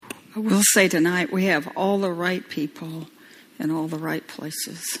I will say tonight we have all the right people in all the right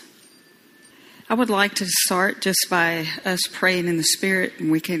places. I would like to start just by us praying in the Spirit, and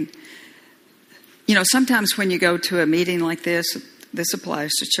we can, sometimes when you go to a meeting like this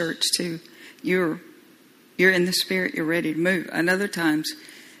applies to church too. You're in the Spirit, you're ready to move. And other times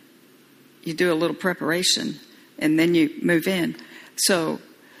you do a little preparation and then you move in. So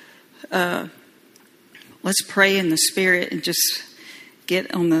let's pray in the Spirit and just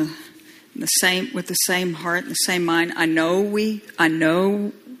get on the same, with the same heart and the same mind. I know we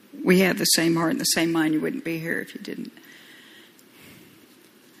have the same heart and the same mind. You wouldn't be here if you didn't.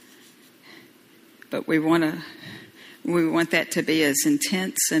 But we want that to be as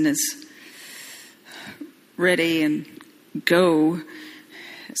intense and as ready and go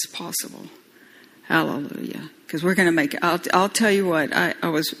as possible. Hallelujah. Because we're going to make it. I'll tell you what,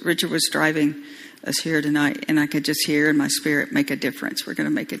 Richard was driving us here tonight, and I could just hear in my spirit, make a difference. We're going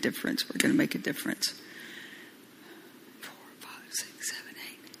to make a difference. We're going to make a difference. 4, 5, 6, 7, 8,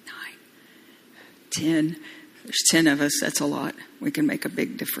 9, 10. There's 10 of us. That's a lot. We can make a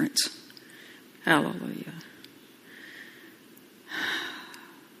big difference. Hallelujah.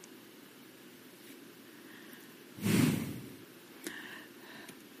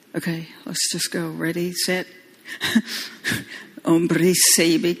 Okay, let's just go. Ready, set. Ombre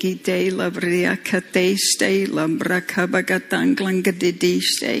sebegite labria kateste lambra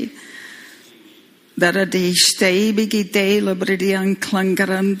kabagatanglangediste. Daradiste begite labridian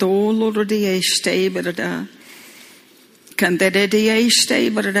clangarando lordieste berda.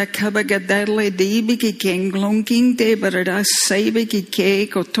 Candedieste berda kabagadale di biking longing de berda sebegike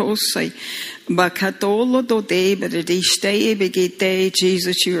kotose. Bakatolo do de berediste begite.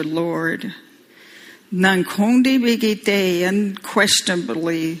 Jesus, your Lord. Nankondi begite,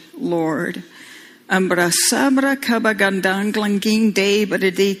 unquestionably, Lord. Ambrasabra kabagandanglanging de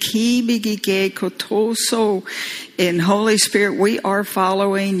beredi ki begike kotoso. In Holy Spirit, we are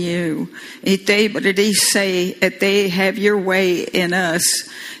following you. Ite beredi say, ete have your way in us.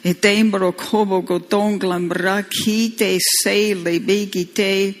 Ite mbrokobo godonglambra ki te say le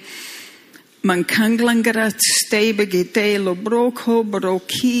begite. Mankanglangarat stay begite lobroko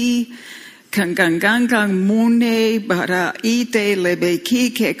broki. Kangangangang mune bara ite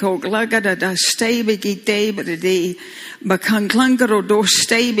lebeki ke koglagada da stay begite bredi. Bakanglangaro do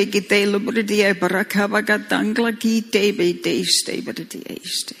stay begite lobredi barakavagatangla kite bede stay bredi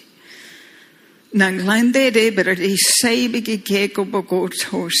este. Nanglande de bredi say begike koboko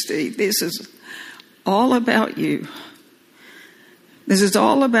toste. This is all about you. This is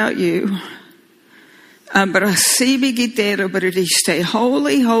all about you. Stay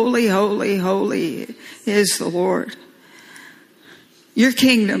holy, holy, holy, holy is the Lord. Your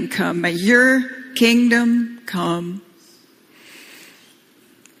kingdom come. May your kingdom come.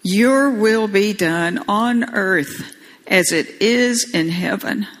 Your will be done on earth as it is in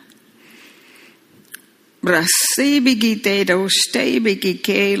heaven.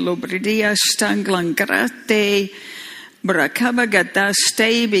 Brakabagata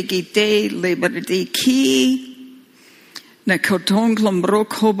stay begite liberty key Nakotonglam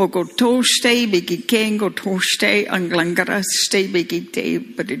brokobogoto stay begikengo to stay anglangara stay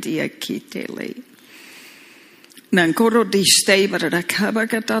begite bridia kitele Nankoro di stay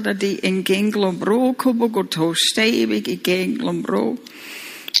barakabagata di engenglo brokobogoto stay begikenglo bro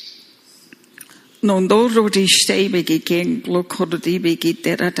Nondoro di stay begikenglo kordi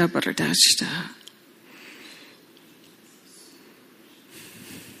begiterata baradasta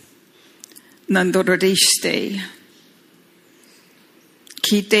Nandoriste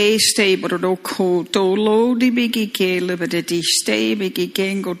Kite stay brodoko tolo di bigike libedi stay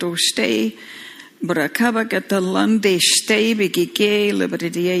bigikengo do stay Brakabagata lande stay bigike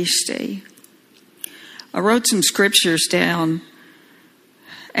libedi stay. I wrote some scriptures down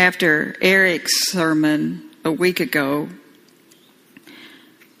after Eric's sermon a week ago.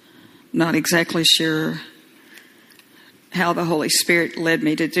 Not exactly sure how the Holy Spirit led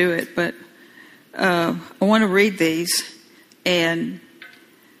me to do it, but I want to read these, and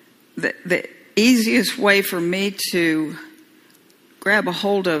the easiest way for me to grab a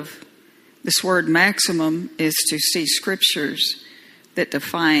hold of this word maximum is to see scriptures that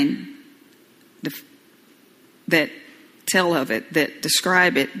define, that tell of it, that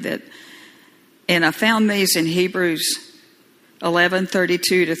describe it. And I found these in Hebrews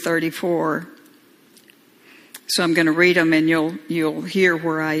 11:32-34. So I'm going to read them, and you'll hear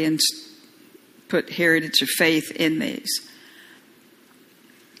where I put heritage of faith in these.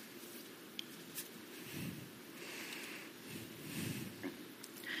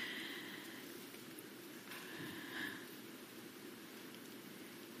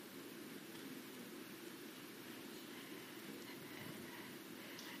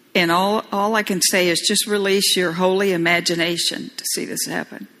 And all I can say is just release your holy imagination to see this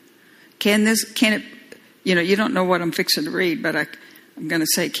happen. Can it, you don't know what I'm fixing to read, but I'm going to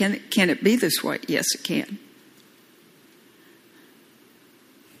say, can it be this way? Yes, it can.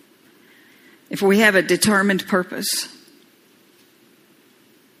 If we have a determined purpose,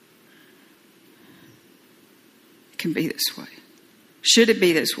 it can be this way. Should it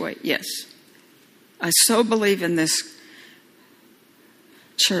be this way? Yes. I so believe in this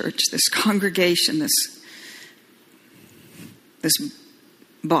church, this congregation, this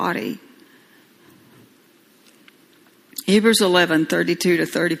body. Hebrews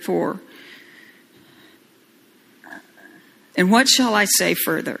 11:32-34. And what shall I say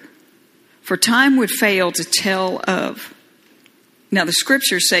further? For time would fail to tell of. Now the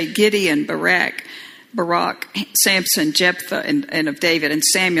scriptures say Gideon, Barak, Samson, Jephthah, and of David, and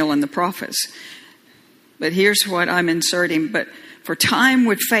Samuel and the prophets. But here's what I'm inserting. But for time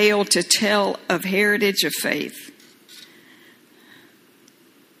would fail to tell of heritage of faith,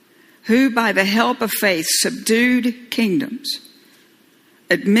 who by the help of faith subdued kingdoms,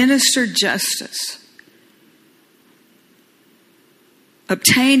 administered justice,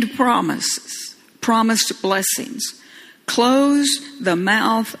 obtained promised blessings, closed the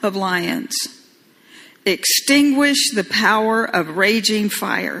mouth of lions, extinguished the power of raging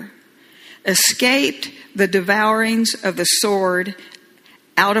fire, escaped the devourings of the sword,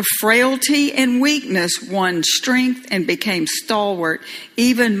 out of frailty and weakness won strength and became stalwart,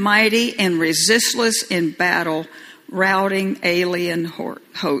 even mighty and resistless in battle, routing alien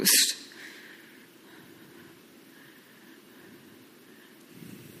hosts.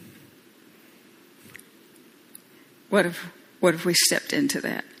 What if we stepped into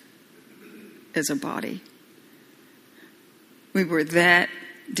that as a body? We were that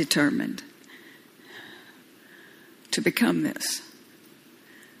determined to become this.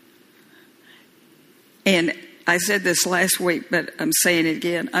 And I said this last week, but I'm saying it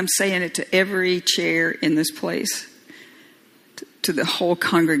again. I'm saying it to every chair in this place, to the whole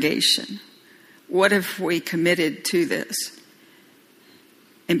congregation. What if we committed to this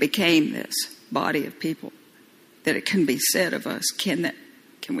and became this body of people? That it can be said of us. Can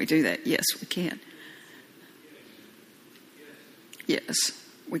we do that? Yes, we can. Yes,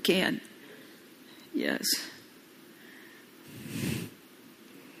 we can. Yes.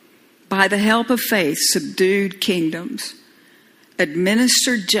 By the help of faith, subdued kingdoms,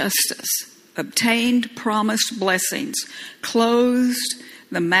 administered justice, obtained promised blessings, closed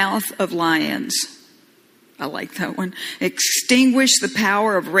the mouth of lions. I like that one. Extinguished the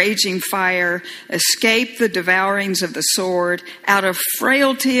power of raging fire, escaped the devourings of the sword, out of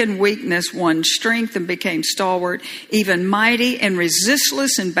frailty and weakness won strength and became stalwart, even mighty and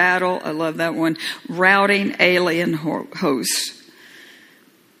resistless in battle. I love that one. Routing alien hosts.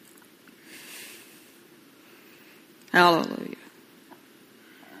 Hallelujah.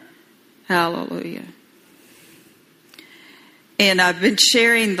 Hallelujah. And I've been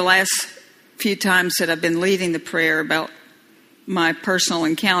sharing the last few times that I've been leading the prayer about my personal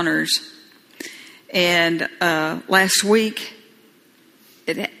encounters. And last week,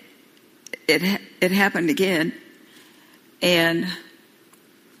 it happened again. And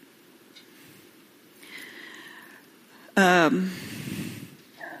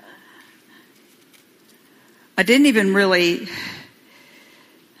I didn't even really...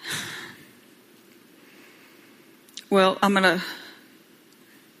 Well,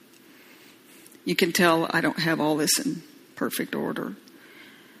 you can tell I don't have all this in perfect order.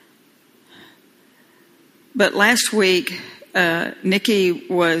 But last week, Nikki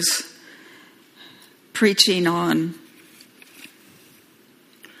was preaching on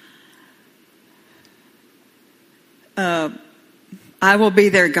I will be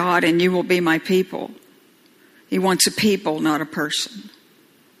their God and you will be my people. He wants a people, not a person.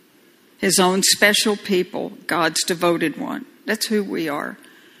 His own special people, God's devoted one. That's who we are.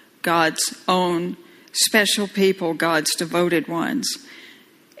 God's own special people, God's devoted ones.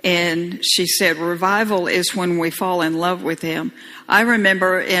 And she said, revival is when we fall in love with him. I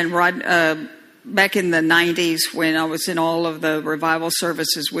remember back in the 90s when I was in all of the revival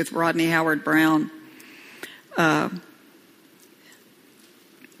services with Rodney Howard-Browne,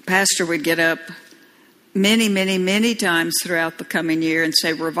 Pastor would get up many, many, many times throughout the coming year and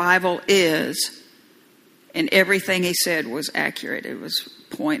say, revival is, and everything he said was accurate. It was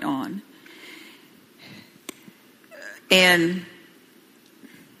point on. And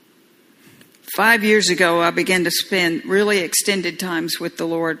 5 years ago, I began to spend really extended times with the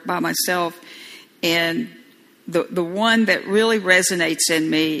Lord by myself. And the one that really resonates in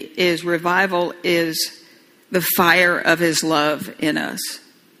me is revival is the fire of his love in us.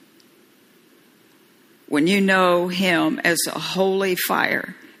 when you know him as a holy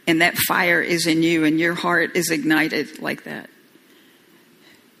fire, and that fire is in you and your heart is ignited like that,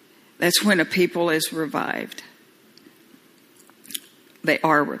 that's when a people is revived. They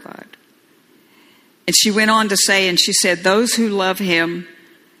are revived. And she went on to say, and she said, those who love him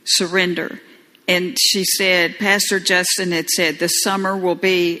surrender. And she said, Pastor Justin had said, this summer will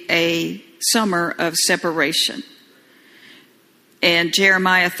be a summer of separation. And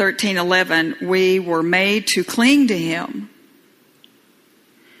Jeremiah 13:11, we were made to cling to him.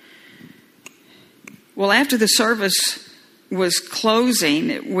 Well, after the service was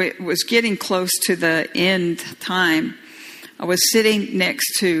closing, it was getting close to the end time, I was sitting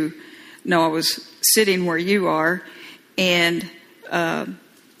I was sitting where you are, and I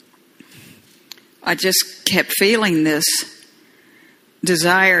just kept feeling this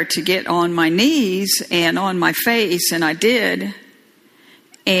desire to get on my knees and on my face, and I did.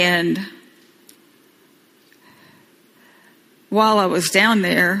 And while I was down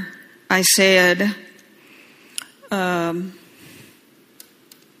there, I said,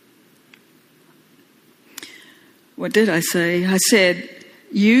 what did I say? I said,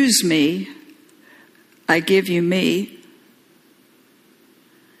 use me, I give you me.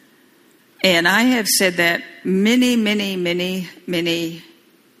 And I have said that many, many, many, many,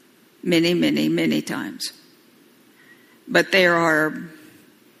 many, many, many times. But there are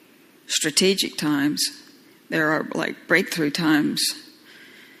strategic times. There are like breakthrough times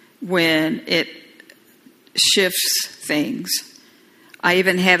when it shifts things. I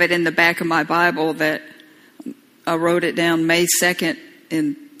even have it in the back of my Bible that I wrote it down May 2nd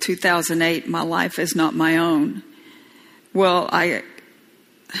in 2008. My life is not my own. Well, I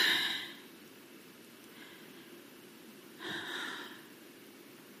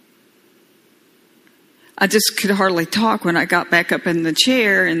just could hardly talk when I got back up in the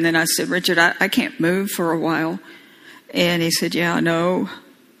chair. And then I said, Richard, I can't move for a while. And he said, yeah, I know.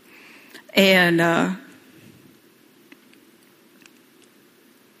 And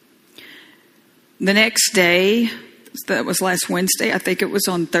the next day, that was last Wednesday, I think it was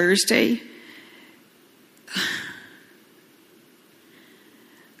on Thursday,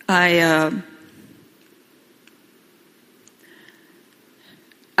 I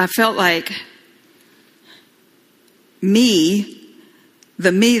felt like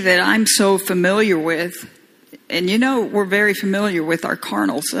the me that I'm so familiar with, and we're very familiar with our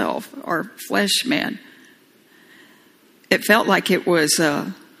carnal self, our flesh man. It felt like it was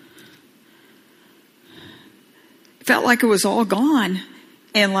all gone,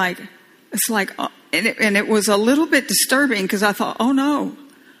 and it was a little bit disturbing because I thought, oh no,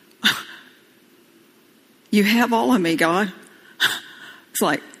 you have all of me, God. It's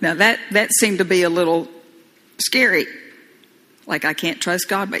like, now that seemed to be a little scary. Like I can't trust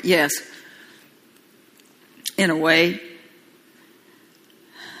God, but yes, in a way.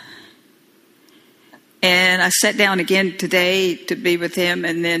 And I sat down again today to be with him,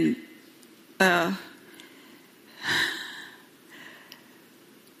 and then I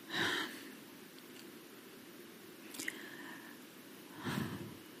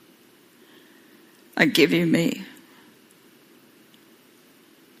give you me.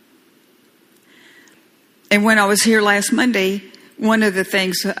 And when I was here last Monday, one of the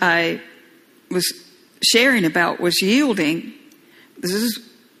things I was sharing about was yielding. This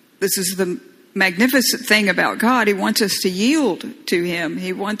is the magnificent thing about God. He wants us to yield to him.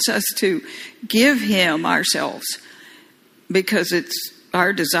 He wants us to give him ourselves because it's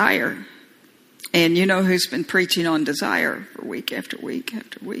our desire. And you know who's been preaching on desire for week after week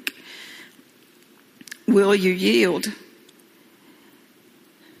after week. Will you yield?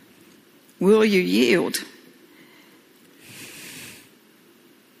 Will you yield?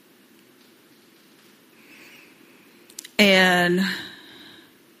 And,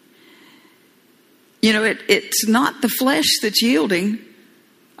 it's not the flesh that's yielding.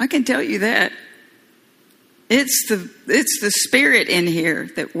 I can tell you that. It's the spirit in here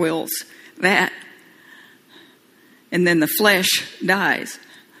that wills that. And then the flesh dies.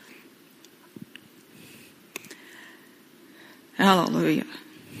 Hallelujah.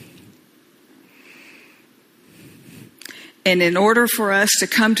 And in order for us to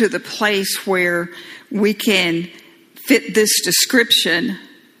come to the place where we can fit this description,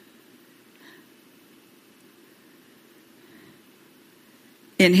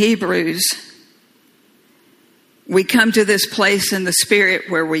 in Hebrews, we come to this place in the Spirit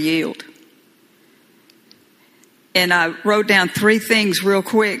where we yield. And I wrote down 3 things real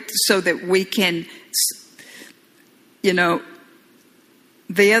quick so that we can, the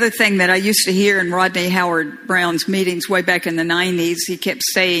other thing that I used to hear in Rodney Howard Brown's meetings way back in the 90s, he kept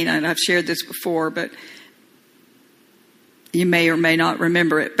saying, and I've shared this before, but You may or may not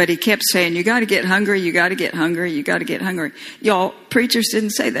remember it, but he kept saying, you got to get hungry, you got to get hungry, you got to get hungry. Y'all, preachers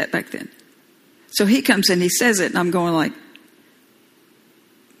didn't say that back then. So he comes and he says it, and I'm going like,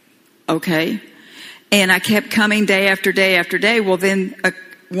 okay. And I kept coming day after day after day. Well, then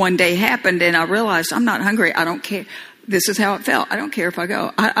one day happened, and I realized I'm not hungry. I don't care. This is how it felt. I don't care if I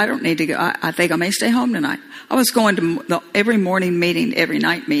go. I don't need to go. I think I may stay home tonight. I was going to every morning meeting, every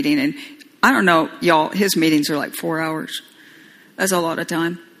night meeting, and I don't know, y'all, his meetings are like 4 hours. That's a lot of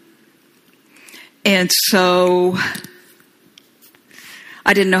time. And so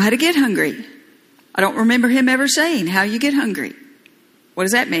I didn't know how to get hungry. I don't remember him ever saying how you get hungry. What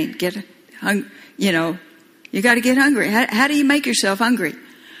does that mean? You got to get hungry. How do you make yourself hungry?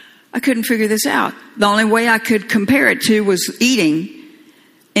 I couldn't figure this out. The only way I could compare it to was eating.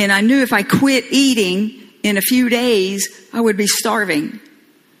 And I knew if I quit eating in a few days, I would be starving.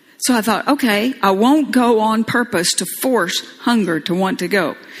 So I thought, okay, I won't go on purpose to force hunger to want to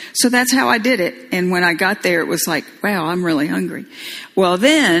go. So that's how I did it. And when I got there, it was like, wow, I'm really hungry. Well,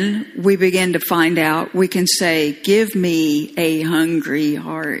 then we began to find out we can say, give me a hungry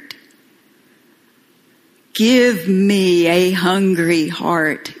heart. Give me a hungry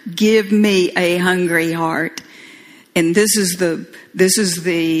heart. Give me a hungry heart. And this is the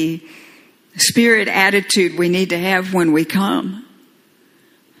spirit attitude we need to have when we come.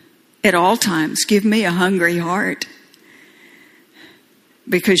 At all times, give me a hungry heart.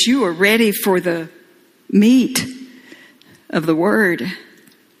 Because you are ready for the meat of the word.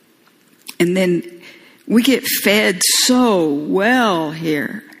 And then we get fed so well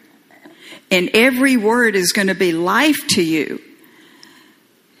here. And every word is going to be life to you.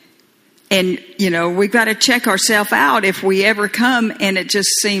 And, we've got to check ourselves out if we ever come and it just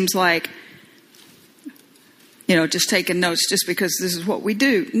seems like, just taking notes just because this is what we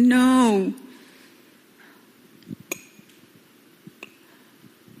do. No.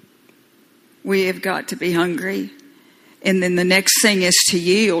 We have got to be hungry. And then the next thing is to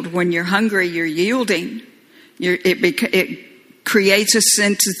yield. When you're hungry, you're yielding. It creates a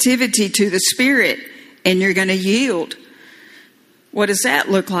sensitivity to the Spirit, and you're going to yield. What does that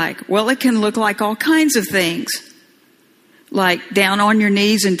look like? Well, it can look like all kinds of things. Like down on your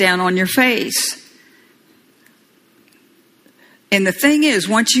knees and down on your face. And the thing is,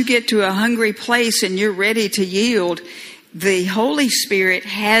 once you get to a hungry place and you're ready to yield, the Holy Spirit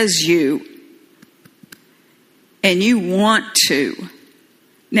has you. And you want to.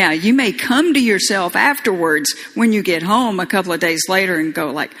 Now, you may come to yourself afterwards when you get home a couple of days later and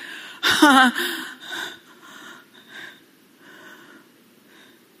go like,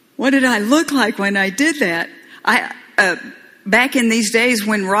 what did I look like when I did that? Back in these days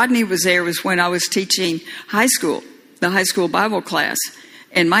when Rodney was there was when I was teaching the high school Bible class.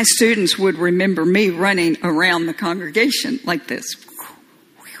 And my students would remember me running around the congregation like this.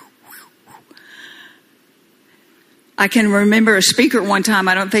 I can remember a speaker one time,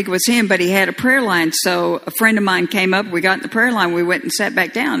 I don't think it was him, but he had a prayer line. So a friend of mine came up, we got in the prayer line, we went and sat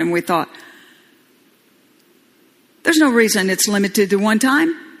back down, and we thought, there's no reason it's limited to one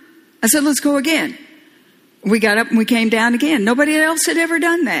time. I said, let's go again. We got up and we came down again. Nobody else had ever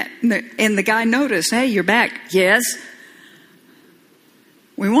done that. And the guy noticed, hey, you're back. Yes.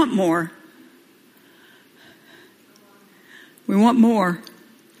 We want more. We want more.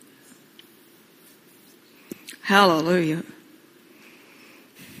 Hallelujah.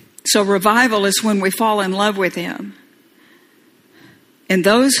 So revival is when we fall in love with Him. And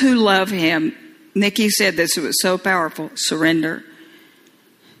those who love Him, Nikki said this, it was so powerful, surrender.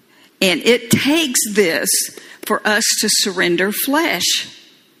 And it takes this for us to surrender flesh.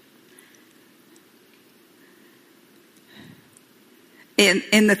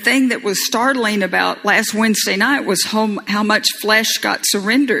 And the thing that was startling about last Wednesday night was how much flesh got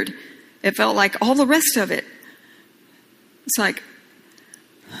surrendered. It felt like all the rest of it. It's like,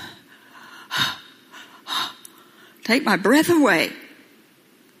 take my breath away.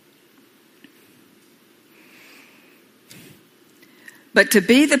 But to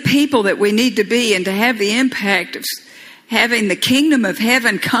be the people that we need to be and to have the impact of having the kingdom of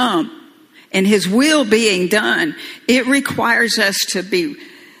heaven come and His will being done, it requires us to be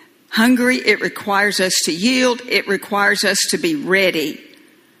hungry. It requires us to yield. It requires us to be ready.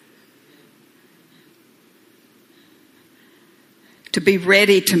 To be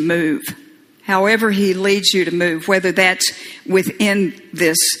ready to move. However He leads you to move, whether that's within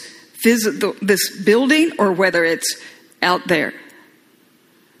this building or whether it's out there.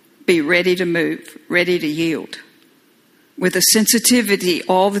 Be ready to move, ready to yield. With a sensitivity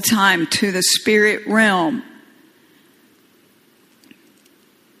all the time to the spirit realm.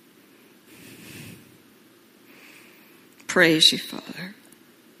 Praise you, Father.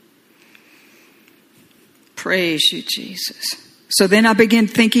 Praise you, Jesus. So then I began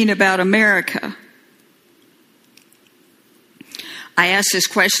thinking about America. I asked this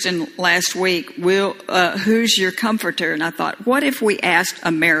question last week, who's your comforter? And I thought, what if we asked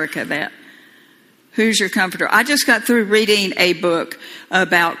America that? Who's your comforter? I just got through reading a book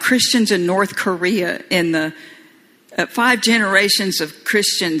about Christians in North Korea in the 5 generations of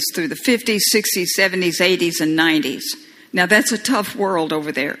Christians through the 50s, 60s, 70s, 80s, and 90s. Now, that's a tough world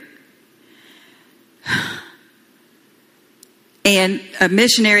over there. And a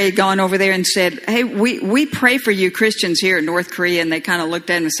missionary had gone over there and said, hey, we pray for you Christians here in North Korea. And they kind of looked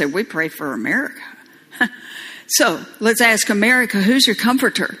at him and said, we pray for America. So let's ask America, who's your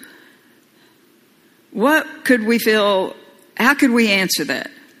comforter? What could we feel? How could we answer that?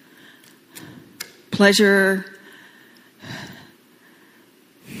 Pleasure.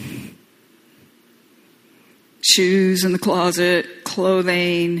 Shoes in the closet,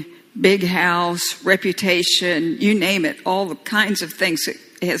 clothing, big house, reputation, you name it, all the kinds of things. It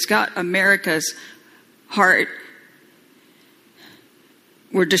has got America's heart.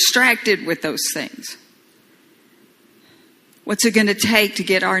 We're distracted with those things. What's it going to take to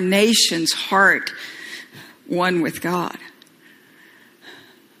get our nation's heart one with God?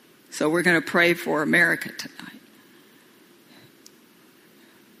 So we're going to pray for America tonight.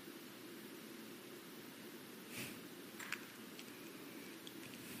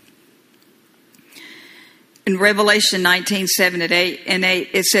 In Revelation 19:7-8,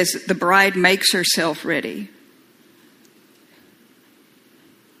 it says, the bride makes herself ready.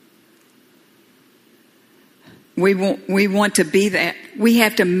 We want to be that. We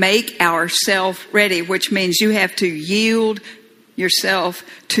have to make ourselves ready, which means you have to yield yourself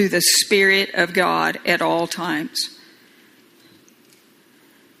to the Spirit of God at all times.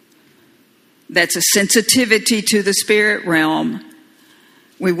 That's a sensitivity to the spirit realm.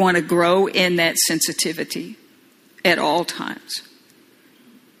 We want to grow in that sensitivity at all times.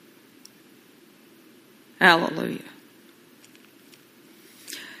 Hallelujah.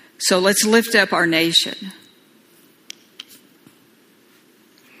 So let's lift up our nation.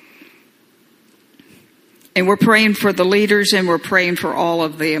 And we're praying for the leaders and we're praying for all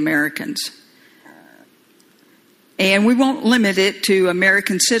of the Americans. And we won't limit it to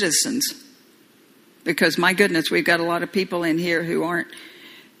American citizens. Because my goodness, we've got a lot of people in here who aren't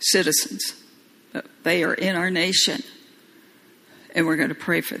citizens. But they are in our nation. And we're going to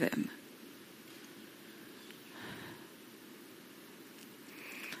pray for them.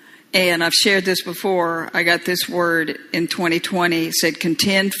 And I've shared this before. I got this word in 2020. It said,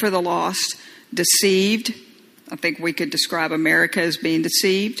 contend for the lost, deceived. I think we could describe America as being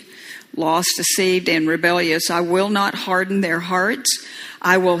deceived, lost, deceived, and rebellious. I will not harden their hearts.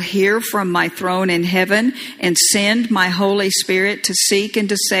 I will hear from my throne in heaven and send my Holy Spirit to seek and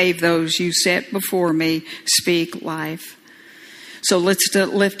to save those you set before me. Speak life. So let's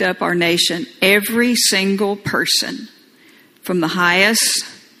lift up our nation. Every single person, from the highest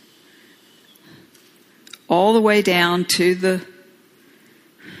all the way down to the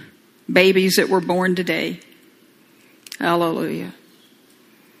babies that were born today. Hallelujah.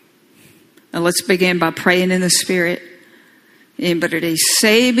 Now let's begin by praying in the Spirit.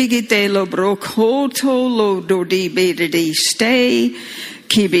 Stay.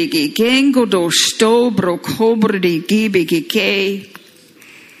 Kibigi gengo do sto brokobri gibigi ke.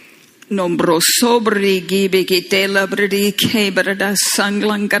 Nombro sobri gibigi de labridi ke brada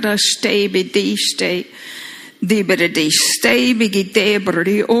sanglangada stay bidi stay. Diberedi stay bigi de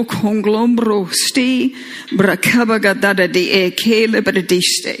bradi o konglombro stay. Brakabaga dada di e ke labridi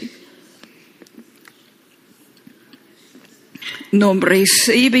stay. Nombre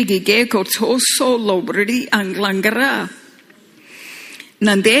sebi gigeko toso lobridi anglangara.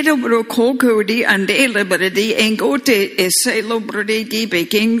 Nandero bro kokodi andele bridi engote ese lobridi gibe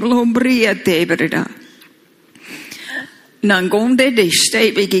kinglombria debrida. Nangonde de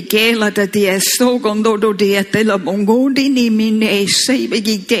stebe gigela da di esto gondo do di la bongodi ni mine sebe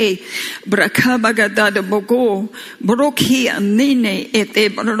gige brakabaga da de bogo broki anine ete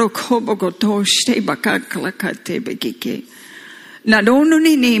bro kobogo to steba kaklakate begige.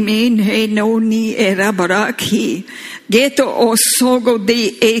 Nadonuni ni min he no ni era baraki geto o sogo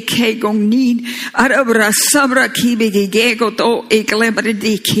de eke gongnin arabra sabra kibigi gego to eklebre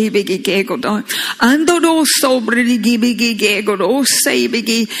di kibigi gego do ando do sobre di kibigi gego do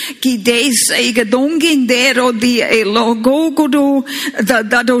sebigi ki de sega dongin dero di e logo do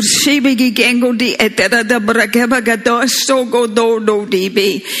da do sebigi gengo di etera da brakeba gato sogo do di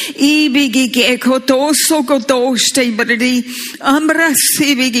be ibigi gego to sogo do stebredi Ambra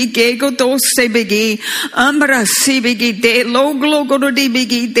sibigi gego dos sebigi. Ambra sibigi de lo glogo di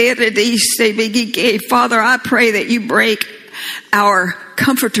bigi de redi sebigi ge. Father, I pray that you break our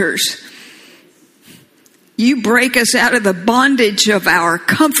comforters. You break us out of the bondage of our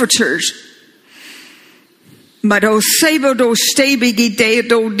comforters. Mado sebo do stebigi de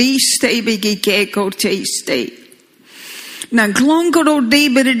do di stebigi gego te ste. Na glongoro de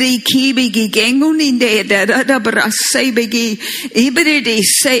bidi kibigi genguni de da bra sebigi ibidi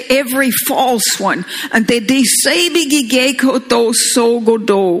say every false one and they sebigi geko to so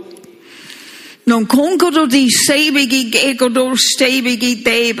godo. Non congodo di sebigi gegodo stebigi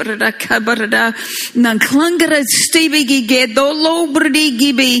de brada kabrada nan klangara stebigi gedo lobrdi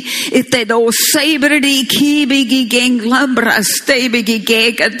gibi ite do sebrdi kibigi genglambra stebigi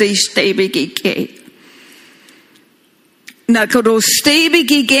gega di stebigi ge. Na kodo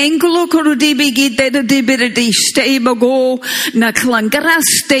stebigi genglo kodo dibigi de dibidi stebogo na klangara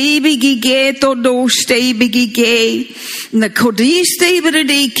stebigi ge to do stebigi ge na kodi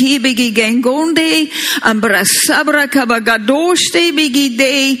stebidi kibigi gengonde ambra sabra kabagado stebigi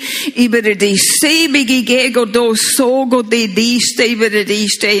de ibidi stebigi ge go do sogo de di stebidi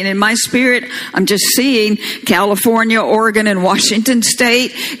stay. And in my spirit I'm just seeing California, Oregon and Washington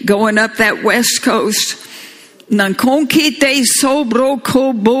State going up that west coast. Nan konkite sobro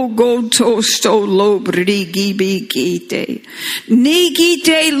kobo go tosto lobri gibi gite.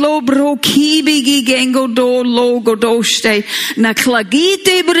 Nigite lobro kibi gengo do logo doste. Na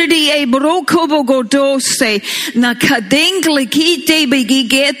klagite bridi e brokobo go doste. Na kadengle kite bigi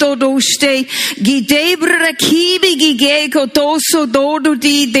geto doste. Gidebra kibi gigeko toso dodo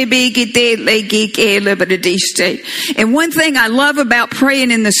di de bigite legi kele bridiste. And one thing I love about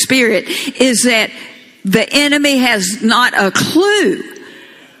praying in the Spirit is that the enemy has not a clue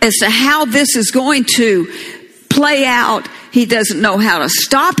as to how this is going to play out. He doesn't know how to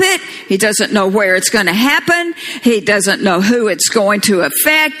stop it. He doesn't know where it's going to happen. He doesn't know who it's going to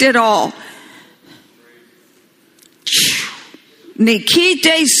affect at all.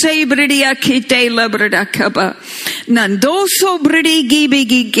 Nikite sebridi akite labrida kaba. Nandoso bridi gibi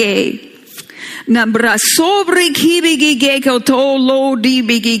gige. Nambra sobri kibigi geko to lo di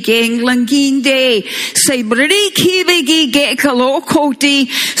bigi genglanginde say bridi kibigi gekalo koti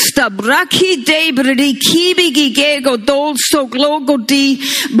stabraki de bridi kibigi geko dol so glogo di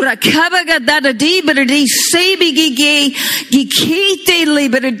brakabaga dada di bridi say bigi ge gikite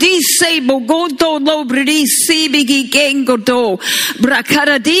liberdi say bogodo lo bridi si bigi gengo do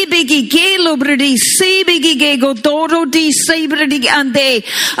brakara di bigi gelo bridi si bigi gego doro di say bridi ande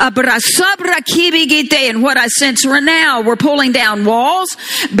abrasabra and what I sense right now, we're pulling down walls,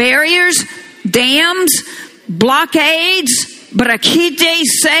 barriers, dams, blockades, brakite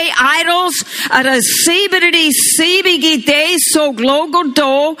say idols, ada sibidi sibigite so glogo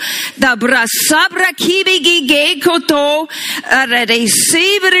do, da brasabra kibigi gekoto, ada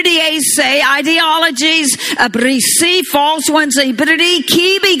sibidi say ideologies, abrisi false ones, ibidi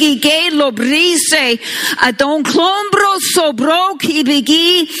kibigi ge lobrise, adon clombro sobro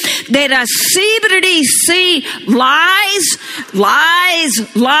kibigi, de da sibidi see lies,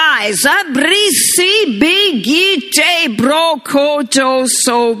 abrisi bigite bro. Koto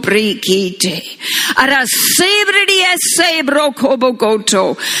so brikite. Ara sebridi esse brokobo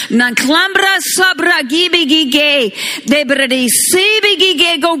goto. Nan klambra sabra gibigige. Debridi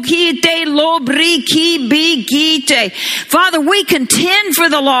sebigige go kite lo briki bigite. Father, we contend for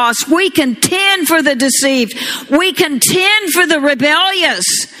the lost. We contend for the deceived. We contend for the rebellious.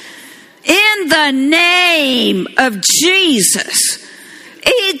 In the name of Jesus.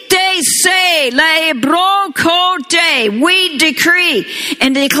 Ite se le brokote. We decree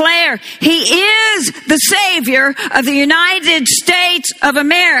and declare He is the Savior of the United States of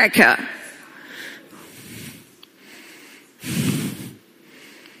America.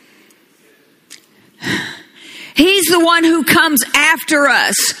 He's the one who comes after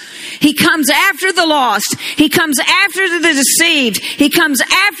us. He comes after the lost. He comes after the deceived. He comes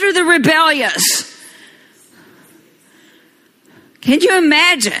after the rebellious. Can you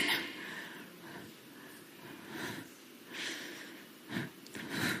imagine?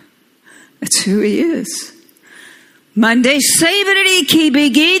 That's who He is. Mande severity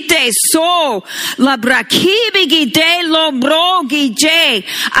kibigite so la brakibigite lo brogije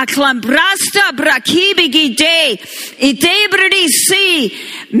aklambrasta brakibigite itebrity see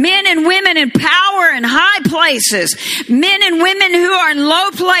men and women in power and high places, men and women who are in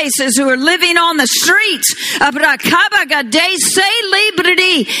low places, who are living on the streets. Abrakabaga de se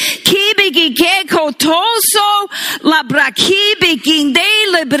liberty kibigike kotoso la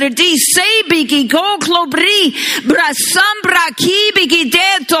brakibiginde liberty se bigi go klobri Brasambra kibiki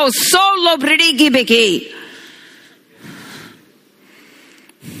deto solo brigibiki.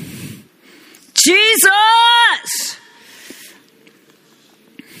 Jesus,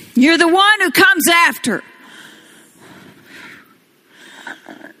 you're the one who comes after.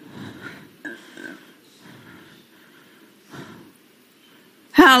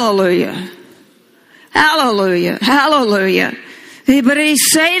 Hallelujah. Hallelujah. Hallelujah. Ibri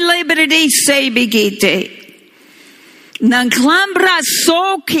say liberty say bigite. Nanklambra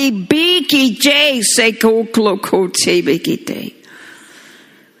soki biki j se kokloko te bigite.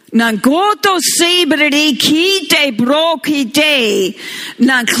 Nangoto sebredi kite brokite.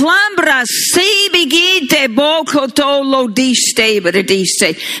 Nanklambra sebigite bokoto lodiste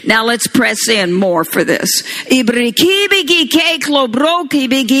brediste. Now let's press in more for this. Ibrikibigi keklo broki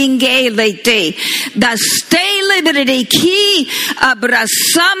biginge lete. Da stele bredi ki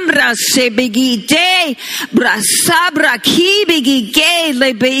abrasambra sebigite. Brasabra kibigi ge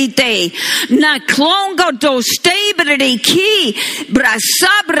lebite. Naklongo do stebredi ki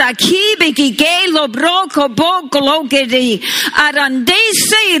brasabra Rakibiki gelo broko bokolo gedi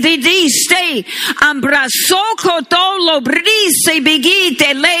arandese ridiste ambrasoko tolo brise bigite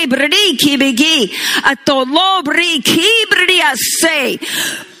le briki bigi atolo briki briase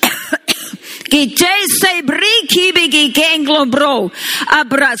Gite se briki bigi genglo bro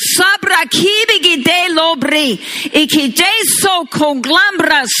abra sabra kibigi de lobri ikide so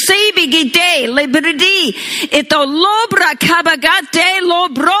conglambra se bigi de liberdi ito lobra kabagate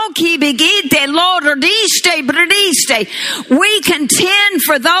lobro kibigi de lordiste bridiste. We contend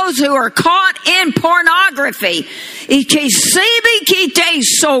for those who are caught in pornography. Ike sebi kite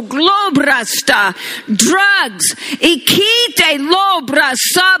so globrasta drugs ikite lobra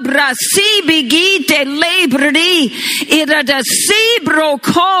sabra sibi Gite lebredi irada sibro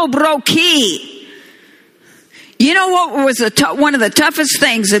kobroki. You know what was one of the toughest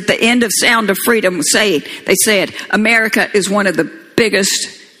things at the end of Sound of Freedom say? They said America is one of the biggest,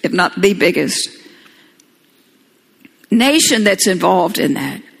 if not the biggest, nation that's involved in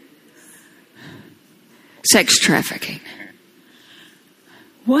that. Sex trafficking.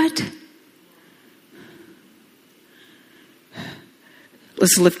 What?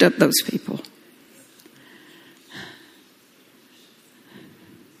 Let's lift up those people.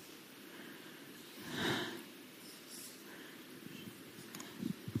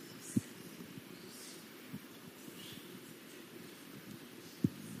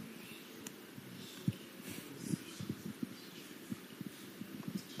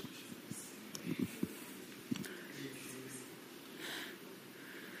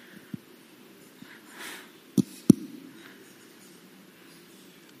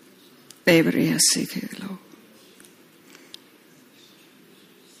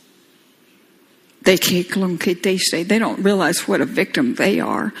 They don't realize what a victim they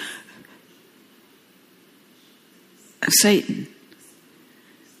are of Satan.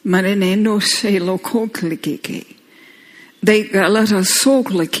 They let us so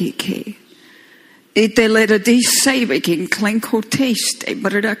clicky. It they let a desaving clanko taste a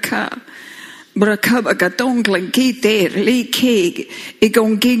bradaka. Brakaba gatongling kite leak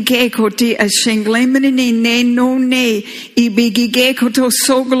egon gigekoti a shinglemini ne no ne ibigigekoto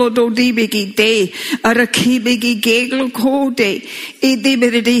soglo do dibigi de arakibigi geglo kode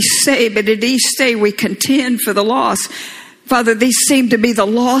idibidi say but stay we contend for the lost. Father, these seem to be the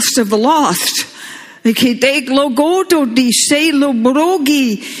lost of the lost. Kideglo goto di selo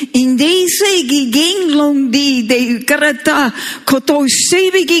brogi indese giginglong di de karata koto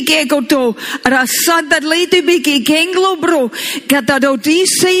sebigi gegoto rasada lete bigi genglo bro katado di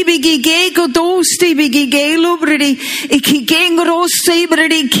sebigi gegoto stebigi gelo bredi ikigengro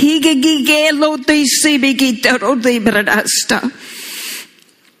sebredi kigigi gelo de sebigi taro de bradasta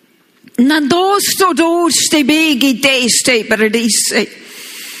nandosto do stebigi de ste bredise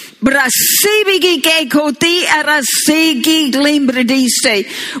we break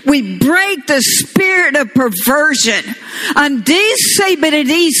the spirit of perversion,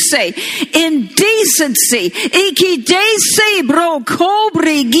 indecency,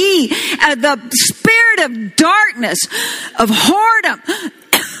 the spirit of darkness, of whoredom.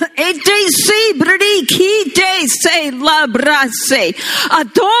 Etesi bridi kite se labrase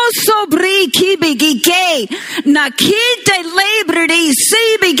adoso briki bigike nakite lebridi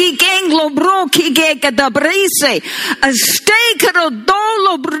si bigenglo broki gekadabrise a stekero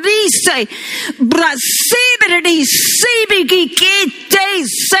dolo brise brasibridi si bigike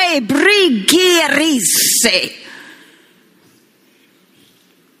se brigirise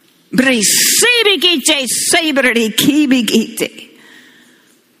brisibigite se bridi kibigite.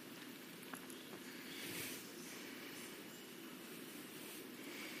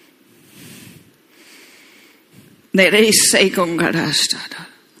 Nere say gongarastada.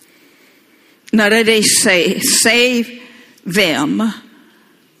 Nere say, save them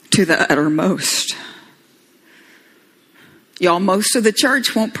to the uttermost. Y'all, most of the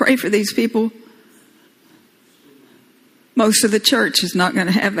church won't pray for these people. Most of the church is not going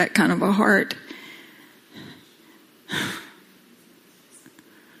to have that kind of a heart.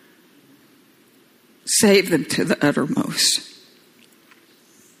 Save them to the uttermost.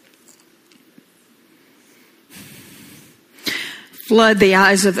 Flood the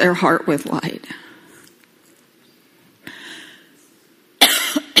eyes of their heart with light.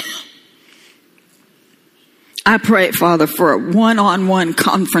 I pray, Father, for a one-on-one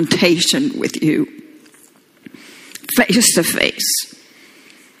confrontation with you, face to face.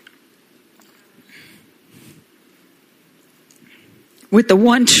 With the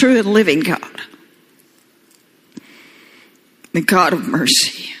one true and living God, the God of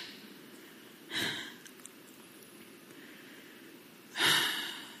mercy.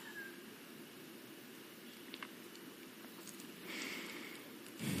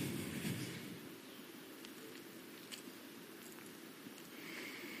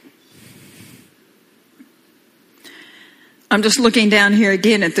 I'm just looking down here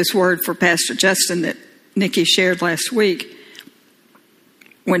again at this word for Pastor Justin that Nikki shared last week.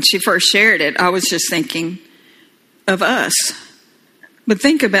 When she first shared it, I was just thinking of us. But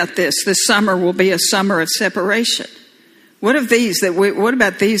think about this. This summer will be a summer of separation. What about these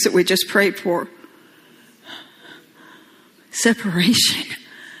that we just prayed for? Separation.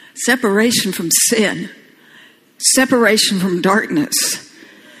 Separation from sin. Separation from darkness.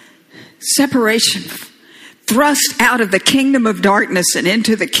 Separation. Thrust out of the kingdom of darkness and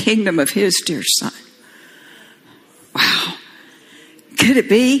into the kingdom of His dear Son. Wow. Could it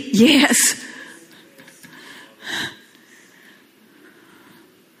be? Yes.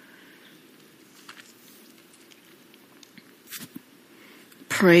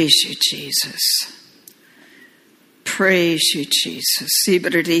 Praise you, Jesus. Praise you, Jesus.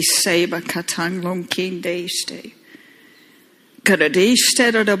 Sibridi seba katang long king deste.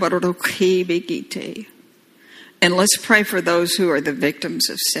 Karadiste da baroki bigite. And let's pray for those who are the victims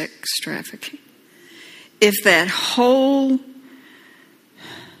of sex trafficking. If that whole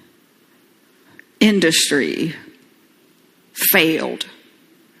industry failed,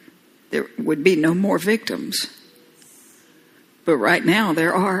 there would be no more victims. But right now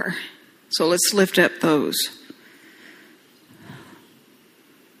there are. So let's lift up those.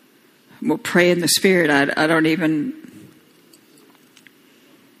 We'll pray in the Spirit. I don't even...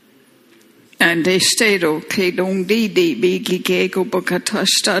 And they stayed okay, don't di bigi gego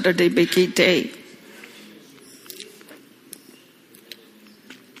bokatasta de bigi day.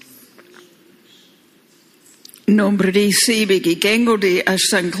 Nombre di si bigi gengo di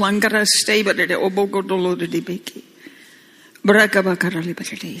asang klangara stay, but de obogo dolo de bigi. Braga bakara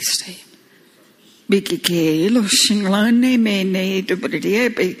liberty stay. Bigi ke lo shinglane me ne de bidi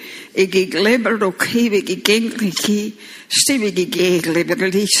egi glebero ki bigi gengli ki. Stevigi geg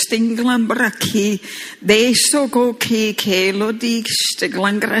liberty stinglam braki de soko ki kelo di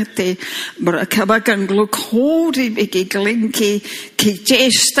stiglangrate brakabakan glukodi bigi glinki ki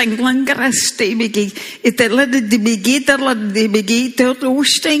jestinglangraste bigi itela de bigita la de bigita to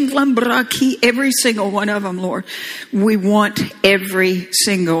stinglam braki, every single one of them, Lord. We want every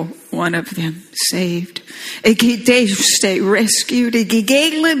single one of them saved. Egite stay rescued.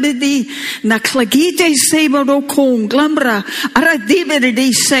 Egigele bidi naklagite seboro kong glambra ara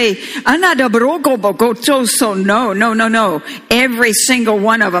dibidi say anada brogo bogoto so no. Every single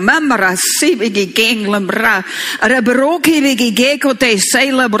one of them. Amara sibigi gang lambra ara broki bigi geko te say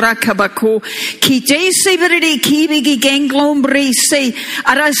labra kabako kite sebidi kibigi gang lombri say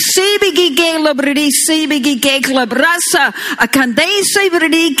ara sibigi gang labri sibigi gang labrasa akande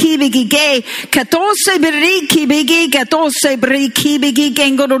sebidi kibigi gay katose briki bigi katose briki bigi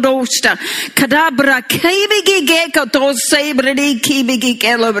gengorodosta kadabra kibigi gay katose briki bigi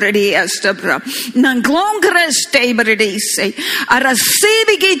gelabridi estabra nanglongres bridi say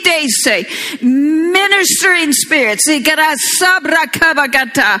arasibigi te say ministering spirits igara sabra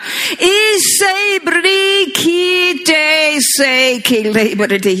kabagata isay briki te say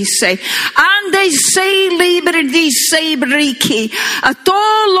kilebridi say and they say liberty say briki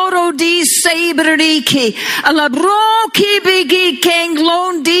atoloro di sabriki alabroki bigi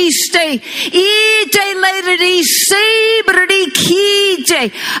kenglon di stay ite later di sabriki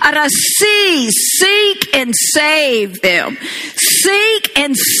arasi seek and save them, seek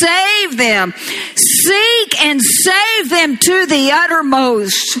and save them, seek and save them to the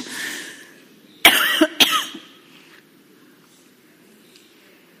uttermost.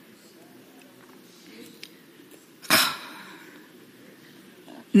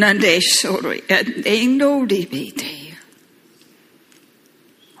 Nande sorry and endo dibite.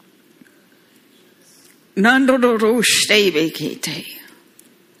 Nando do stay vacate.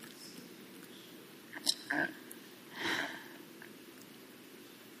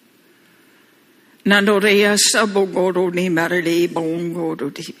 Nando rea sabogoro ni marade bongo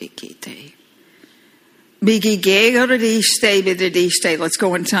do dibite. Biggie gager di stay with the stay. Let's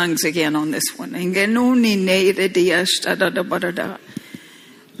go in tongues again on this one. Ingenuni ne de diasta da da da da.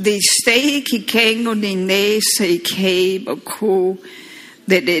 The stay ki kango ni ne se ke baku.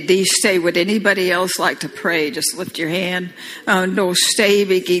 The stay. Would anybody else like to pray? Just lift your hand. No stay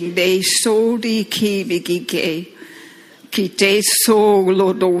begin de so di ki biggie ke. Ki te so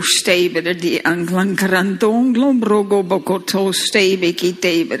lo do stay with the anglan karandong lombrogo bokoto stay biggie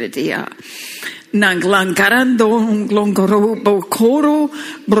de with the Nanglangarando glongoro bokoro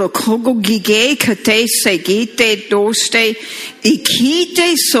brokogo gige kate segite doste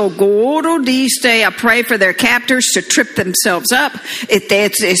ikite sogoro diste. I pray for their captors to trip themselves up. If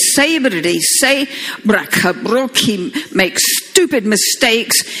that's a sabrity say brakabroki make stupid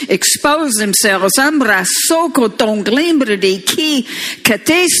mistakes, expose themselves. Ambra soko tonglimbridi ki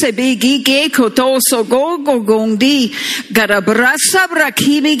kate sebi gige koto sogogo gondi garabrasa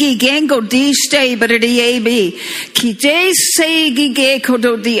brakibi gigengo diste. But it be kite say gige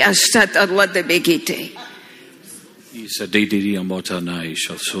kodo di astat Allah the begite. Isa de di amota nai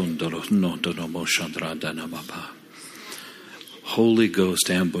shall sundalo no do no moshandra dana baba. Holy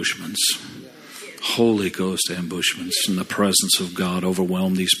Ghost ambushments. Holy Ghost ambushments in the presence of God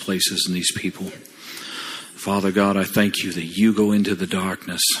overwhelm these places and these people. Father God, I thank you that you go into the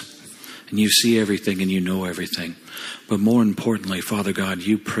darkness and you see everything and you know everything. But more importantly, Father God,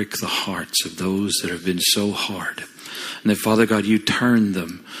 you prick the hearts of those that have been so hard. And that, Father God, you turn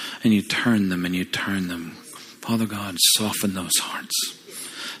them and you turn them and you turn them. Father God, soften those hearts.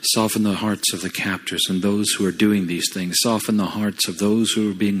 Soften the hearts of the captors and those who are doing these things. Soften the hearts of those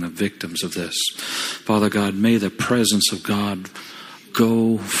who are being the victims of this. Father God, may the presence of God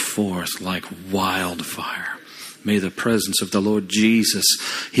go forth like wildfire. May the presence of the Lord Jesus,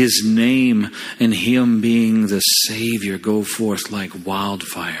 His name and Him being the Savior, go forth like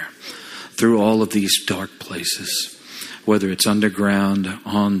wildfire through all of these dark places, whether it's underground,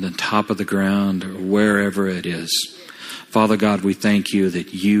 on the top of the ground, or wherever it is. Father God, we thank you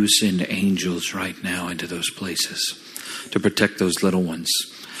that you send angels right now into those places to protect those little ones,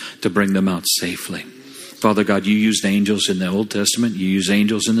 to bring them out safely. Father God, you used angels in the Old Testament. You use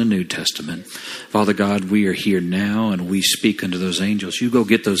angels in the New Testament. Father God, we are here now and we speak unto those angels. You go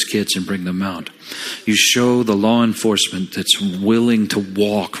get those kids and bring them out. You show the law enforcement that's willing to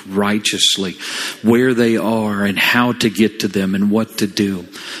walk righteously where they are and how to get to them and what to do.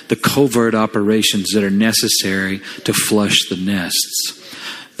 The covert operations that are necessary to flush the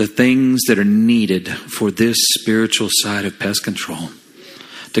nests. The things that are needed for this spiritual side of pest control.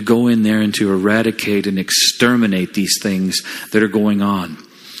 To go in there and to eradicate and exterminate these things that are going on.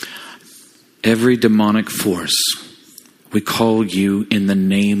 Every demonic force, we call you in the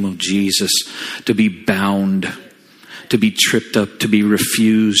name of Jesus to be bound, to be tripped up, to be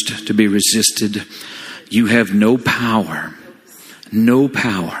refused, to be resisted. You have no power, no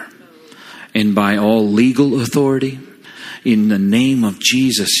power. And by all legal authority, in the name of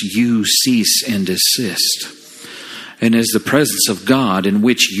Jesus, you cease and desist. And as the presence of God, in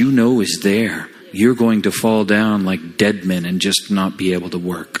which you know is there, you're going to fall down like dead men and just not be able to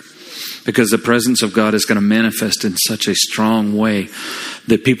work. Because the presence of God is going to manifest in such a strong way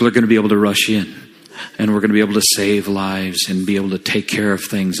that people are going to be able to rush in. And we're going to be able to save lives and be able to take care of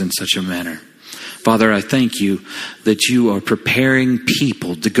things in such a manner. Father, I thank you that you are preparing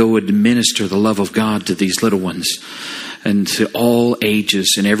people to go administer the love of God to these little ones and to all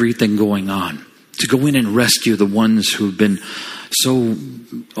ages and everything going on. To go in and rescue the ones who've been so,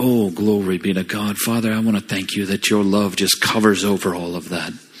 oh, glory be to God. Father, I want to thank you that your love just covers over all of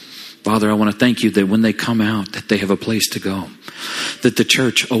that. Father, I want to thank you that when they come out, that they have a place to go. That the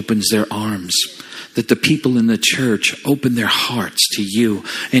church opens their arms. That the people in the church open their hearts to you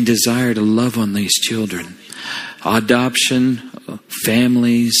and desire to love on these children. Adoption,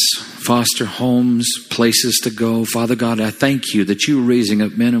 families, foster homes, places to go. Father God, I thank you that you're raising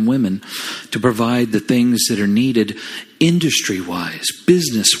up men and women to provide the things that are needed industry-wise,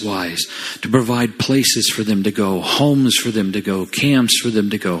 business-wise, to provide places for them to go, homes for them to go, camps for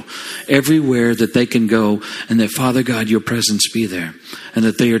them to go, everywhere that they can go, and that, Father God, your presence be there, and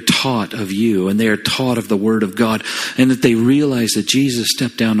that they are taught of you, and they are taught of the Word of God, and that they realize that Jesus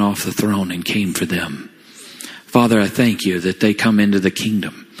stepped down off the throne and came for them. Father, I thank you that they come into the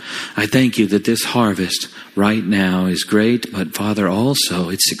kingdom I thank you that this harvest right now is great, but Father, also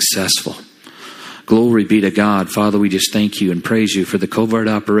it's successful. Glory be to God. Father, we just thank you and praise you for the covert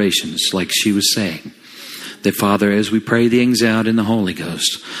operations, like she was saying. That, Father, as we pray things out in the Holy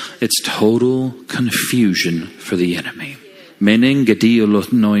Ghost, it's total confusion for the enemy.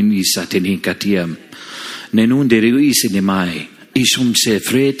 Ishum se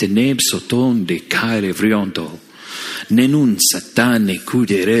frete neb soton de kaire vrionto. Nenun satane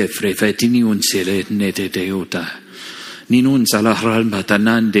kudere frefetini un sere nete deota. Ninun salahral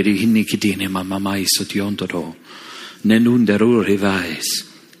batanan de hinikidine mamamai sotiontoro. Nenun derur rivais.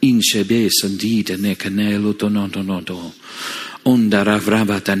 Inshebe sondide ne canelo tonotonoto. Ondara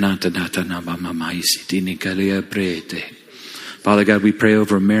vravatanata natana mamamai sitini kalea prete. Father God, we pray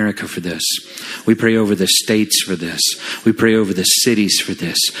over America for this. We pray over the states for this. We pray over the cities for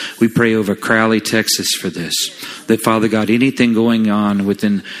this. We pray over Crowley, Texas for this. That, Father God, anything going on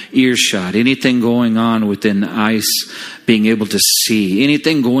within earshot, anything going on within ICE being able to see,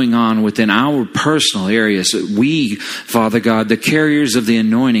 anything going on within our personal areas, we, Father God, the carriers of the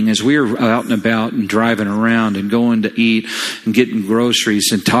anointing, as we're out and about and driving around and going to eat and getting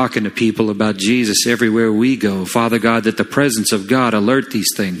groceries and talking to people about Jesus everywhere we go, Father God, that the presence of God alert these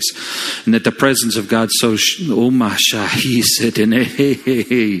things, and that the presence of God so I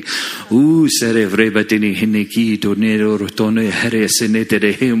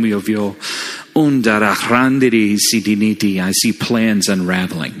see plans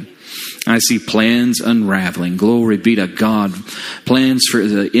unraveling. I see plans unraveling. Glory be to God. Plans for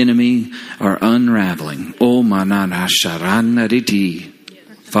the enemy are unraveling. Oh, manana sharanariti.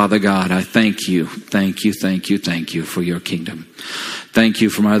 Father God, I thank you for your kingdom. Thank you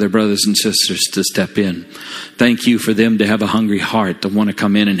for my other brothers and sisters to step in. Thank you for them to have a hungry heart to want to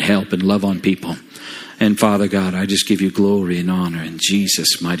come in and help and love on people. And Father God, I just give you glory and honor in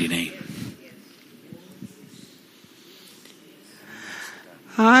Jesus' mighty name.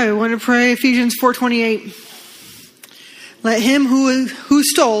 I want to pray Ephesians 4:28. Let him who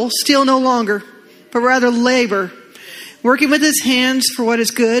stole steal no longer, but rather labor, working with his hands for what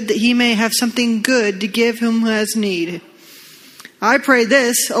is good, that he may have something good to give him who has need. I pray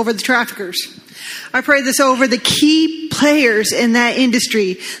this over the traffickers. I pray this over the key players in that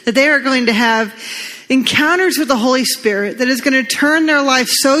industry, that they are going to have encounters with the Holy Spirit that is going to turn their life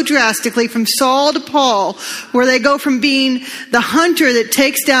so drastically from Saul to Paul, where they go from being the hunter that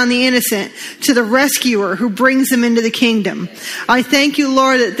takes down the innocent to the rescuer who brings them into the kingdom. I thank you,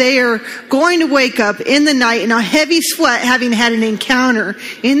 Lord, that they are going to wake up in the night in a heavy sweat, having had an encounter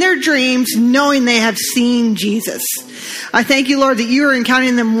in their dreams, knowing they have seen Jesus. I thank you, Lord, that you are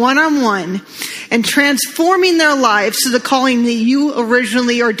encountering them one-on-one and transforming their lives to the calling that you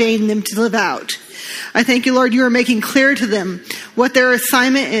originally ordained them to live out. I thank you, Lord, you are making clear to them what their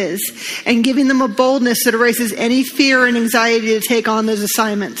assignment is and giving them a boldness that erases any fear and anxiety to take on those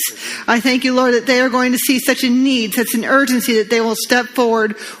assignments. I thank you, Lord, that they are going to see such a need, such an urgency that they will step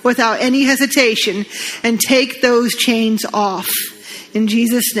forward without any hesitation and take those chains off. In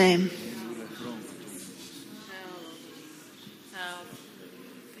Jesus' name.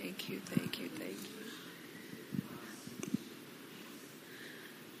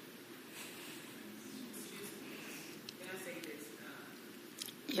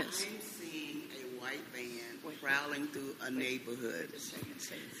 Yes. I'm seeing a white van prowling through a neighborhood.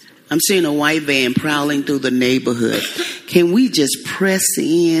 I'm seeing a white van prowling through the neighborhood. Can we just press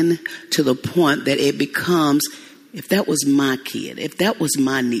in to the point that it becomes, if that was my kid, if that was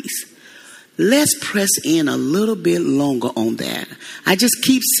my niece, let's press in a little bit longer on that. I just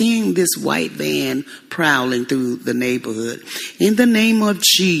keep seeing this white van prowling through the neighborhood. In the name of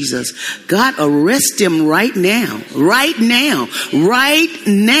Jesus, God, arrest him right now, right now, right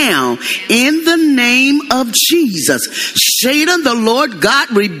now, in the name of Jesus. Satan, the Lord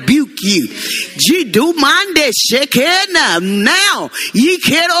God rebuke you. Now,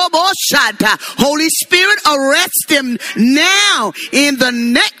 Holy Spirit, arrest him now in the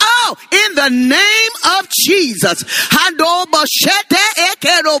name of Jesus.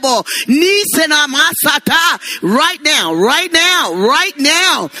 Right now, right now, right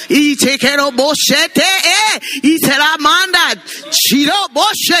now.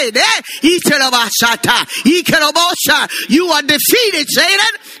 You are defeated,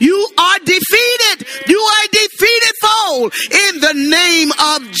 Satan. You are defeated. You are a defeated foe in the name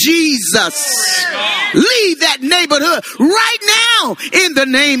of Jesus. Leave that neighborhood right now in the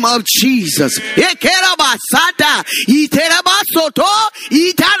name of Jesus.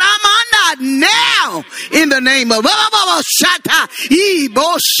 Now in the name of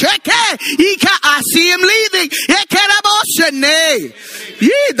I see him leaving.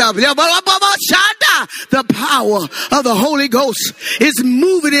 The power of the Holy Ghost is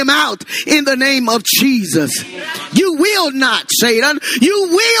moving him out in the name of Jesus. You will not, Satan. You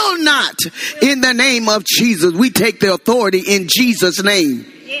will not in the name of Jesus. We take the authority in Jesus' name.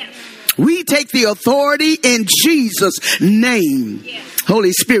 We take the authority in Jesus' name.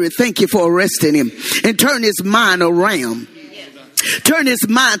 Holy Spirit, thank you for arresting him and turn his mind around. Turn his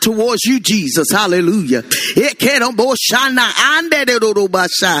mind towards you, Jesus. Hallelujah.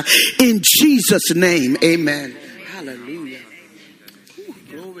 In Jesus' name, amen. Hallelujah.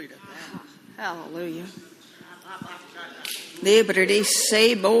 Glory to God. Hallelujah. Liberty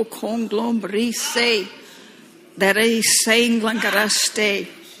say bo conglombre say that is saying langaraste.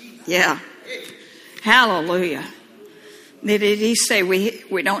 Yeah. Hallelujah. Did he say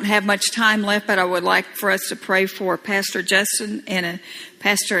we don't have much time left, but I would like for us to pray for Pastor Justin and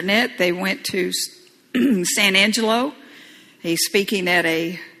Pastor Annette. They went to San Angelo. He's speaking at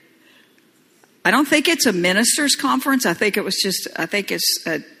I don't think it's a ministers' conference. I think it's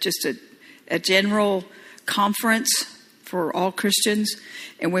just a general conference for all Christians.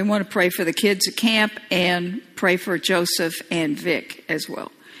 And we want to pray for the kids at camp and pray for Joseph and Vic as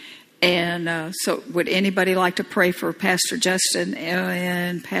well. And so would anybody like to pray for Pastor Justin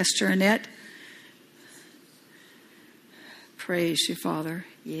and Pastor Annette? Praise you, Father.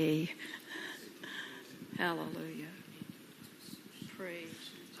 Yay. Hallelujah. Praise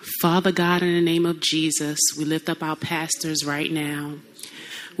you. Father God, in the name of Jesus, we lift up our pastors right now.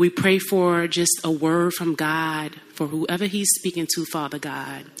 We pray for just a word from God for whoever he's speaking to, Father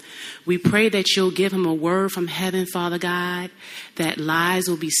God. We pray that you'll give him a word from heaven, Father God, that lives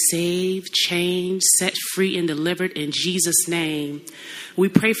will be saved, changed, set free, and delivered in Jesus' name. We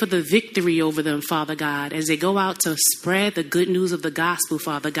pray for the victory over them, Father God, as they go out to spread the good news of the gospel,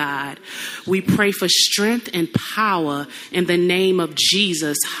 Father God. We pray for strength and power in the name of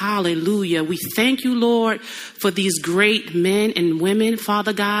Jesus. Hallelujah. We thank you, Lord, for these great men and women,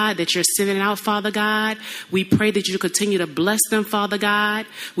 Father God, that you're sending out, Father God. We pray that you continue to bless them, Father God.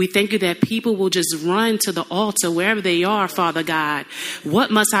 We thank you that people will just run to the altar wherever they are, Father God.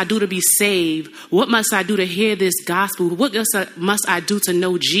 What must I do to be saved? What must I do to hear this gospel? What must I do to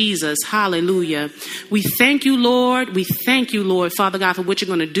know Jesus? Hallelujah. We thank you, Lord. We thank you, Lord, Father God, for what you're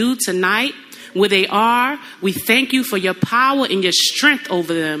going to do tonight where they are. We thank you for your power and your strength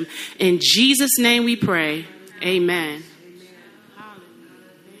over them. In Jesus' name we pray. Amen.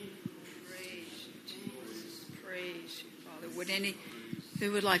 Praise you, Father.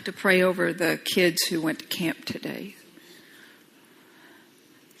 Who would like to pray over the kids who went to camp today?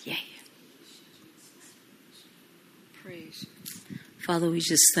 Yeah. Praise you. Father, we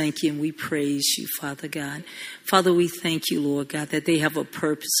just thank you and we praise you, Father God. Father, we thank you, Lord God, that they have a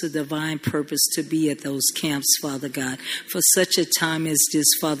purpose, a divine purpose to be at those camps, Father God, for such a time as this,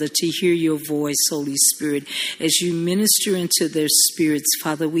 Father, to hear your voice, Holy Spirit, as you minister into their spirits,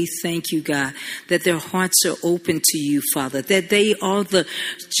 Father. We thank you, God, that their hearts are open to you, Father, that they are the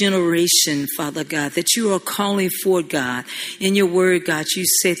generation, Father God, that you are calling for, God. In your word, God, you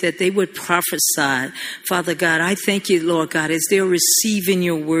said that they would prophesy, Father God. I thank you, Lord God, as they're receiving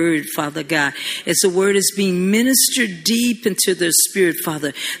your word, Father God, as the word is being ministered deep into their spirit,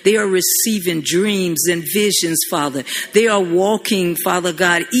 Father. They are receiving dreams and visions, Father. They are walking, Father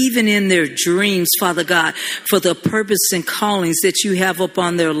God, even in their dreams, Father God, for the purpose and callings that you have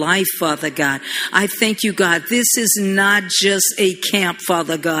upon their life, Father God. I thank you, God. This is not just a camp,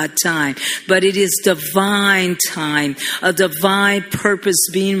 Father God, time, but it is divine time, a divine purpose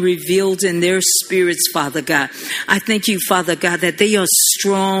being revealed in their spirits, Father God. I thank you, Father God, that they are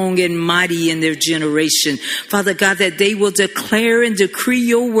strong and mighty in their generation. Father God, that they will declare and decree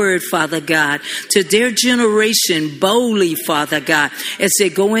your word, Father God, to their generation boldly, Father God. As they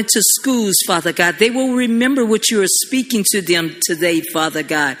go into schools, Father God, they will remember what you are speaking to them today, Father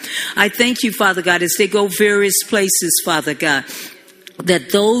God. I thank you, Father God, as they go various places, Father God,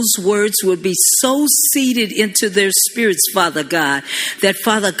 that those words would be so seated into their spirits, Father God, that,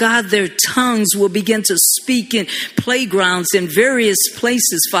 Father God, their tongues will begin to speak in playgrounds in various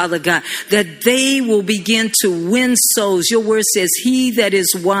places, Father God, that they will begin to win souls. Your word says, he that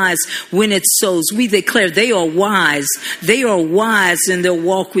is wise winneth souls. We declare they are wise. They are wise in their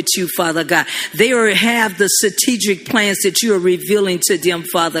walk with you, Father God. They have the strategic plans that you are revealing to them,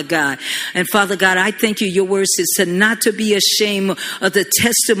 Father God. And, Father God, I thank you. Your word says not to be ashamed of the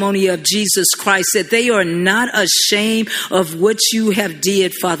testimony of Jesus Christ, that they are not ashamed of what you have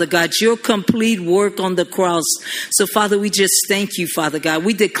did, Father God, your complete work on the cross. So, Father, we just thank you, Father God.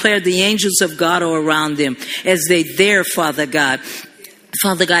 We declare the angels of God are around them as they there, Father God.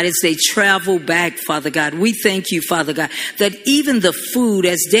 Father God, as they travel back, Father God, we thank you, Father God, that even the food,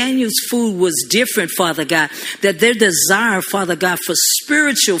 as Daniel's food was different, Father God, that their desire, Father God, for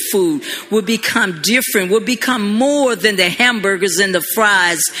spiritual food will become different, will become more than the hamburgers and the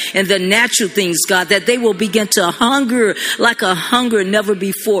fries and the natural things, God, that they will begin to hunger like a hunger never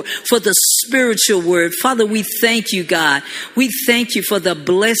before for the spiritual word. Father, we thank you, God. We thank you for the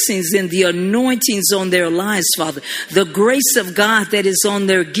blessings and the anointings on their lives, Father, the grace of God that is on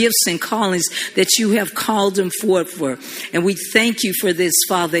their gifts and callings that you have called them forth for. And we thank you for this,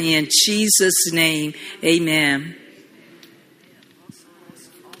 Father, in Jesus' name. Amen.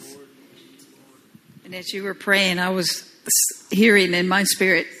 And as you were praying, I was hearing in my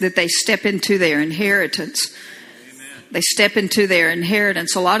spirit that they step into their inheritance. Amen. They step into their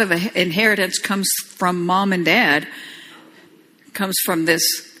inheritance. A lot of the inheritance comes from mom and dad, comes from this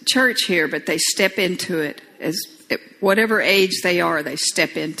church here, but they step into it as at whatever age they are, they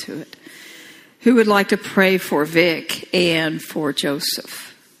step into it. Who would like to pray for Vic and for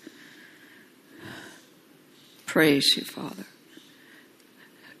Joseph? Praise you, Father.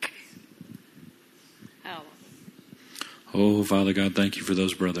 Okay. Oh, Father God, thank you for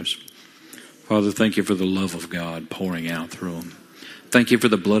those brothers. Father, thank you for the love of God pouring out through them. Thank you for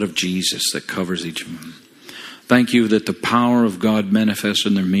the blood of Jesus that covers each of them. Thank you that the power of God manifests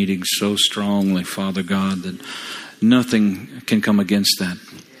in their meetings so strongly, Father God, that nothing can come against that.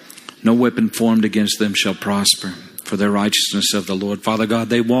 No weapon formed against them shall prosper, for their righteousness of the Lord. Father God,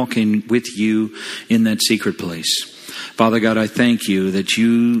 they walk in with you in that secret place. Father God, I thank you that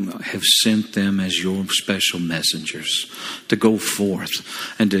you have sent them as your special messengers to go forth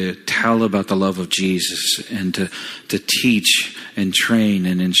and to tell about the love of Jesus and to teach and train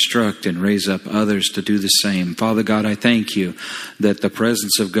and instruct and raise up others to do the same. Father God, I thank you that the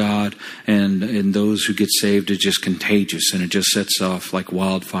presence of God and those who get saved is just contagious and it just sets off like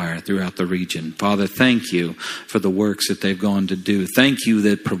wildfire throughout the region. Father, thank you for the works that they've gone to do. Thank you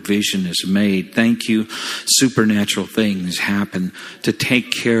that provision is made. Thank you, supernatural things happen to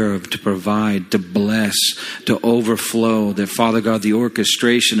take care of, to provide, to bless, to overflow. That, Father God, the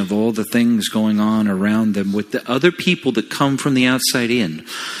orchestration of all the things going on around them with the other people that come from the outside in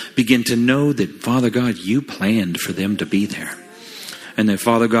begin to know that, Father God, you planned for them to be there. And that,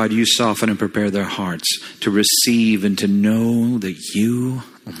 Father God, you soften and prepare their hearts to receive and to know that you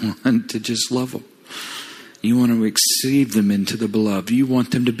want to just love them. You want to receive them into the beloved. You want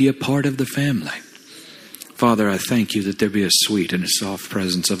them to be a part of the family. Father, I thank you that there be a sweet and a soft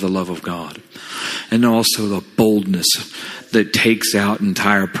presence of the love of God. And also the boldness that takes out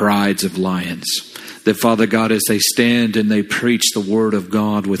entire prides of lions. That, Father God, as they stand and they preach the word of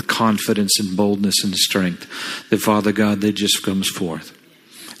God with confidence and boldness and strength, that, Father God, that just comes forth.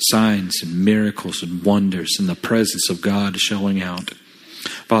 Signs and miracles and wonders and the presence of God showing out.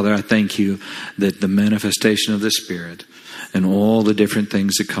 Father, I thank you that the manifestation of the Spirit and all the different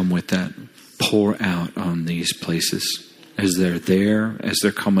things that come with that pour out on these places as they're there, as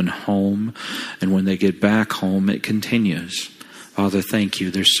they're coming home, and when they get back home, it continues. Father, thank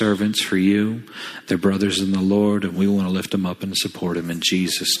you. They're servants for you. They're brothers in the Lord, and we want to lift them up and support them in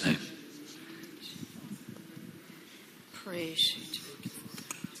Jesus' name. Praise you.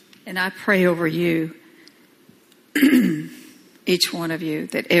 And I pray over you, each one of you,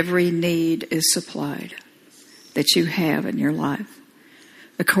 that every need is supplied that you have in your life,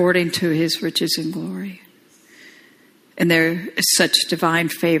 according to his riches and glory. And there is such divine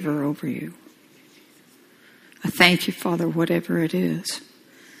favor over you. I thank you, Father, whatever it is.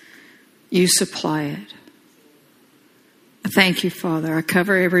 You supply it. I thank you, Father. I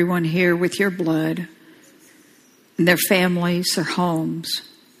cover everyone here with your blood and their families, their homes.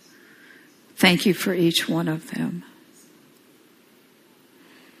 Thank you for each one of them.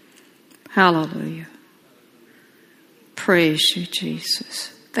 Hallelujah. Praise you, Jesus.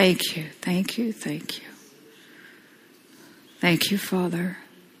 Thank you, thank you, thank you. Thank you, Father.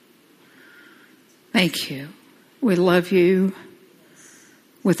 Thank you. We love you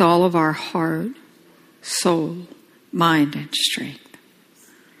with all of our heart, soul, mind, and strength.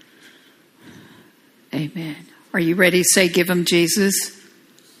 Amen. Are you ready to say, give him Jesus?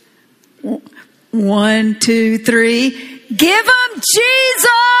 1, 2, 3. Give him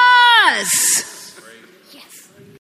Jesus!